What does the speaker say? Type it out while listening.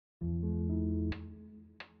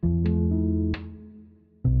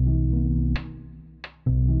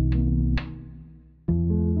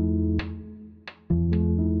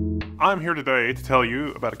I'm here today to tell you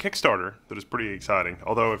about a Kickstarter that is pretty exciting,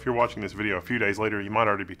 although if you're watching this video a few days later, you might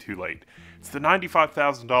already be too late. It's the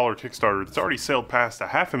 $95,000 Kickstarter that's already sailed past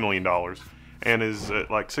 $500,000 and is at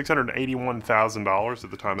like $681,000 at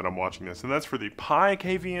the time that I'm watching this, and that's for the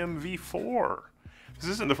PiKVM V4. This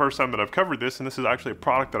isn't the first time that I've covered this, and this is actually a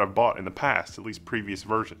product that I've bought in the past, at least previous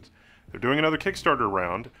versions. They're doing another Kickstarter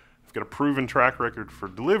round. They've got a proven track record for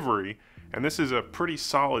delivery, and this is a pretty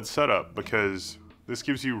solid setup because this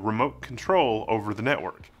gives you remote control over the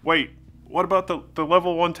network. Wait, what about the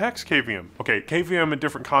level 1 text KVM? Okay, KVM in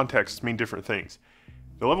different contexts mean different things.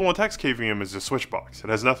 The level 1 text KVM is a switch box. It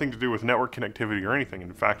has nothing to do with network connectivity or anything.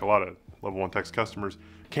 In fact, a lot of level 1 text customers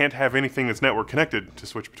can't have anything that's network connected to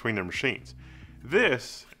switch between their machines.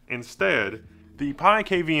 This, instead, the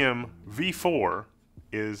PiKVM V4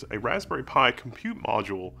 is a Raspberry Pi compute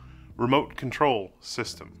module remote control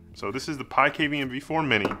system. So this is the PiKVM V4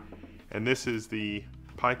 Mini, and this is the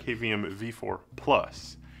PiKVM V4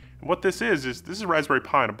 Plus. And what this is Raspberry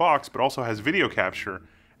Pi in a box, but also has video capture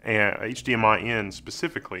and HDMI in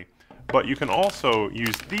specifically. But you can also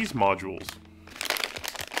use these modules.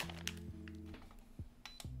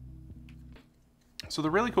 So the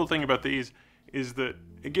really cool thing about these is that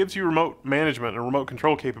it gives you remote management and remote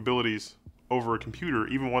control capabilities over a computer,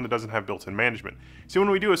 even one that doesn't have built-in management. See, when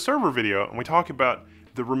we do a server video and we talk about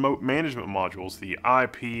the remote management modules, the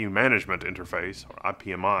IP management interface, or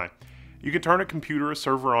IPMI, you can turn a computer or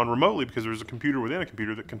server on remotely because there's a computer within a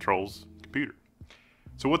computer that controls the computer.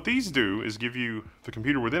 So what these do is give you the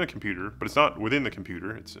computer within a computer, but it's not within the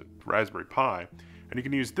computer, it's a Raspberry Pi, and you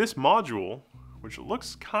can use this module, which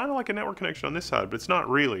looks kind of like a network connection on this side, but it's not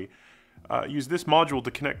really. Use this module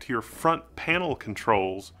to connect to your front panel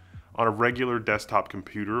controls on a regular desktop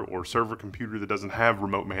computer or server computer that doesn't have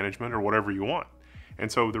remote management or whatever you want. And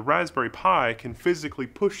so the Raspberry Pi can physically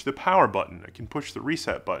push the power button, it can push the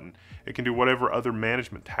reset button, it can do whatever other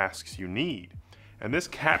management tasks you need. And this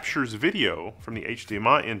captures video from the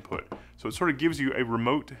HDMI input, so it sort of gives you a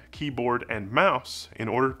remote keyboard and mouse in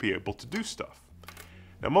order to be able to do stuff.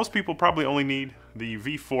 Now most people probably only need the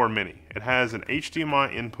V4 Mini. It has an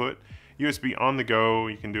HDMI input, USB on the go,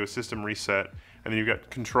 you can do a system reset, and then you've got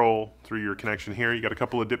control through your connection here. You got a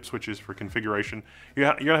couple of dip switches for configuration.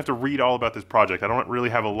 You're gonna have to read all about this project. I don't really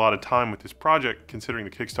have a lot of time with this project considering the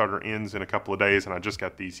Kickstarter ends in a couple of days and I just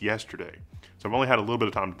got these yesterday. So I've only had a little bit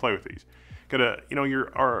of time to play with these. Got a,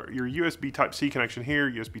 your USB Type-C connection here,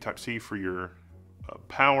 USB Type-C for your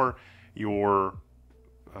power, your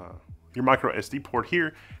micro SD port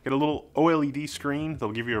here. Get a little OLED screen.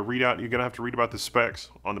 They'll give you a readout. You're gonna have to read about the specs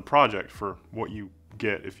on the project for what you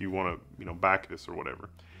get if you want to back this or whatever.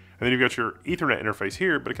 And then you've got your Ethernet interface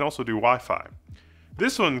here, but it can also do Wi-Fi.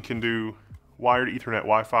 This one can do wired Ethernet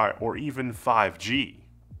Wi-Fi or even 5G.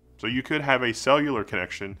 So you could have a cellular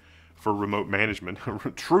connection for remote management,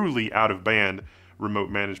 truly out of band remote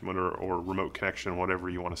management or remote connection, whatever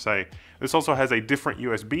you want to say. This also has a different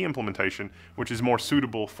USB implementation, which is more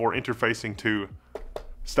suitable for interfacing to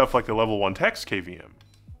stuff like the level 1 text KVM,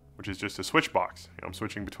 which is just a switch box. I'm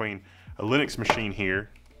switching between a Linux machine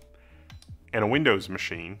here and a Windows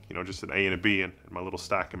machine, just an A and a B and my little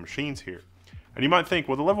stack of machines here. And you might think,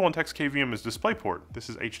 well, the level 1 text KVM is DisplayPort. This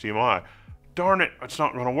is HDMI. Darn it, it's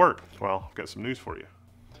not going to work. Well, I've got some news for you.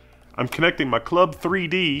 I'm connecting my Club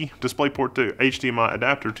 3D DisplayPort to HDMI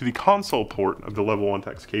adapter to the console port of the level 1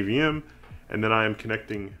 text KVM, and then I am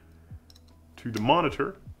connecting to the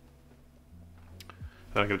monitor.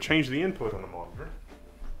 And I'm going to change the input on the monitor.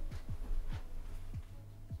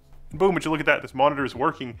 Boom, would you look at that, this monitor is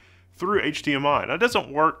working through HDMI. Now it doesn't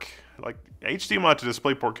work, like HDMI to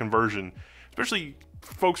DisplayPort conversion, especially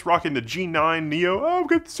folks rocking the G9 Neo, oh, I've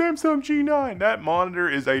got the Samsung G9. That monitor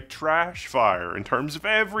is a trash fire in terms of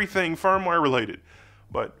everything firmware related.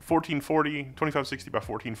 But 1440, 2560 by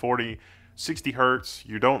 1440, 60 hertz,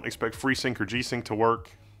 you don't expect FreeSync or G-Sync to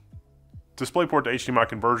work. DisplayPort to HDMI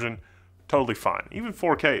conversion, totally fine. Even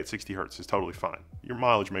 4K at 60 hertz is totally fine. Your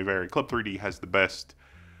mileage may vary. Club 3D has the best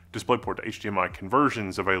DisplayPort to HDMI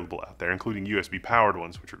conversions available out there, including USB powered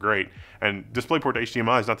ones, which are great. And DisplayPort to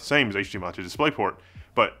HDMI is not the same as HDMI to DisplayPort,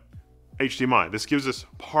 but HDMI, this gives us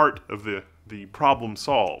part of the problem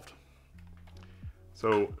solved.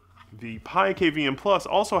 So the PiKVM Plus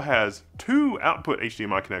also has 2 output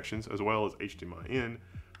HDMI connections as well as HDMI in.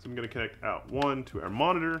 So I'm going to connect out 1 to our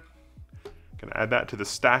monitor. Going to add that to the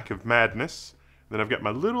stack of madness. Then I've got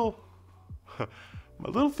my little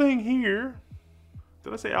thing here.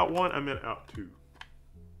 Did I say out 1? I meant out 2.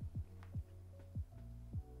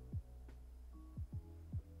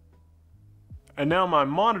 And now my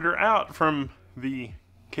monitor out from the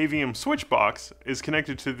KVM switch box is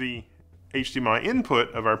connected to the HDMI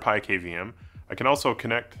input of our PiKVM, I can also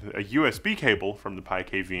connect a USB cable from the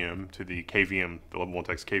PiKVM to the KVM, the Level 1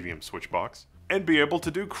 Tech's KVM switch box, and be able to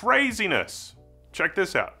do craziness. Check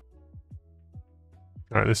this out.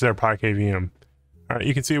 All right, this is our PiKVM. All right,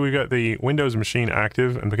 you can see we've got the Windows machine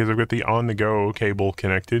active, and because I've got the on-the-go cable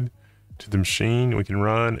connected to the machine, we can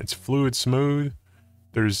run. It's fluid smooth.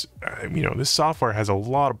 There's, this software has a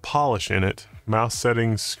lot of polish in it. Mouse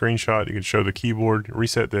settings, screenshot, you can show the keyboard,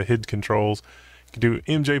 reset the HID controls. You can do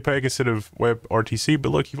MJPEG instead of WebRTC, but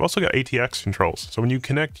look, you've also got ATX controls. So when you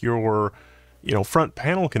connect your, front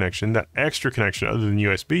panel connection, that extra connection other than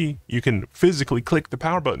USB, you can physically click the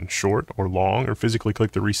power button, short or long, or physically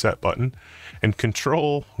click the reset button and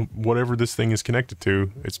control whatever this thing is connected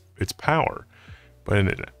to, its power. But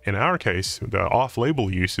in our case, the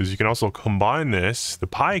off-label uses, you can also combine this, the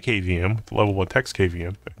PiKVM, with the Level 1 Tech's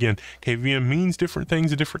KVM. Again, KVM means different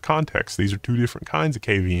things in different contexts. These are two different kinds of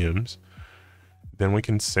KVMs. Then we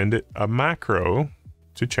can send it a macro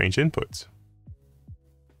to change inputs.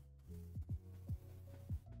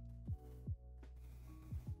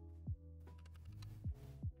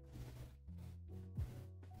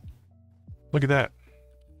 Look at that.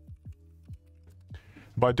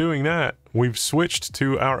 By doing that, we've switched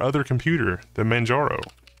to our other computer, the Manjaro.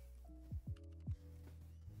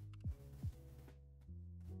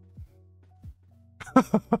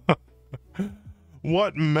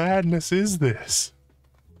 What madness is this?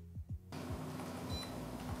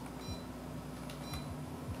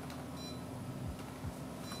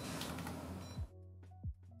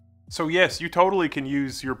 So yes, you totally can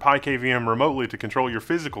use your PiKVM remotely to control your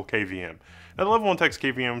physical KVM. Now the Level 1 Tech's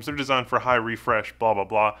KVMs, they're designed for high refresh, blah blah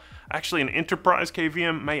blah. Actually, an enterprise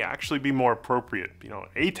KVM may actually be more appropriate.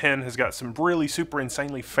 A10 has got some really super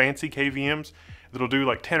insanely fancy KVMs that'll do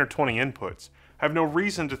like 10 or 20 inputs. I have no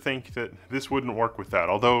reason to think that this wouldn't work with that,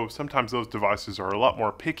 although sometimes those devices are a lot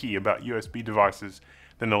more picky about USB devices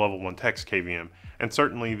than the Level 1 Tech's KVM. And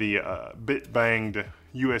certainly the bit-banged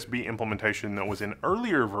USB implementation that was in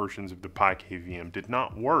earlier versions of the PiKVM did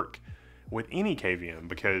not work with any KVM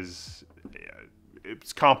because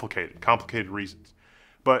it's complicated reasons.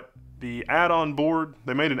 But the add-on board,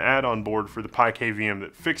 they made an add-on board for the PiKVM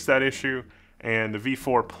that fixed that issue, and the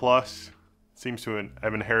V4 Plus seems to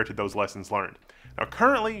have inherited those lessons learned. Now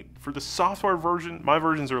currently, for the software version, my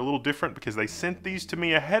versions are a little different because they sent these to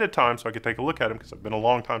me ahead of time so I could take a look at them because I've been a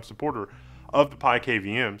long-time supporter of the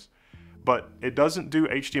PiKVMs. But it doesn't do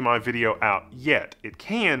HDMI video out yet. It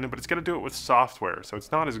can, but it's got to do it with software. So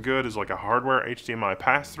it's not as good as like a hardware HDMI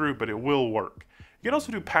pass-through, but it will work. You can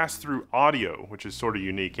also do pass-through audio, which is sort of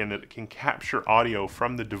unique in that it can capture audio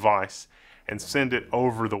from the device and send it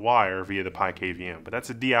over the wire via the PiKVM. But that's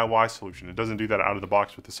a DIY solution. It doesn't do that out of the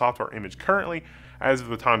box with the software image currently, as of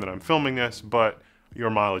the time that I'm filming this, but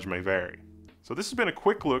your mileage may vary. So this has been a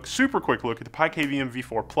quick look, super quick look at the PiKVM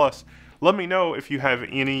V4 Plus. Let me know if you have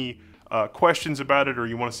any questions about it or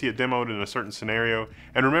you want to see it demoed in a certain scenario.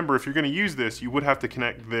 And remember, if you're going to use this, you would have to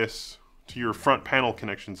connect this to your front panel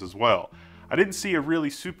connections as well. I didn't see a really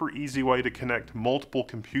super easy way to connect multiple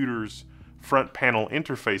computers' front panel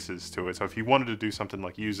interfaces to it. So if you wanted to do something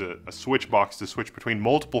like use a switch box to switch between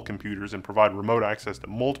multiple computers and provide remote access to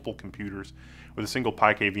multiple computers with a single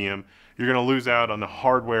PiKVM, you're going to lose out on the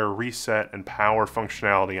hardware reset and power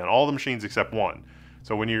functionality on all the machines except one.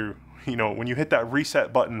 So when when you hit that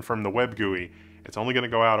reset button from the web GUI, it's only going to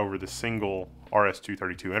go out over the single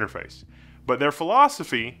RS-232 interface. But their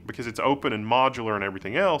philosophy, because it's open and modular and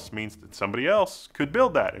everything else, means that somebody else could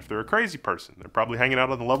build that if they're a crazy person. They're probably hanging out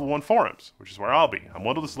on the Level 1 forums, which is where I'll be. I'm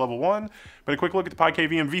Wendell, this is Level 1. But a quick look at the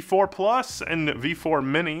PiKVM V4 Plus and V4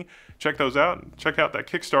 Mini. Check those out. Check out that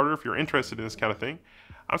Kickstarter if you're interested in this kind of thing.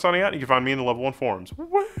 I'm signing out, and you can find me in the Level 1 forums.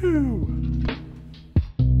 Woohoo!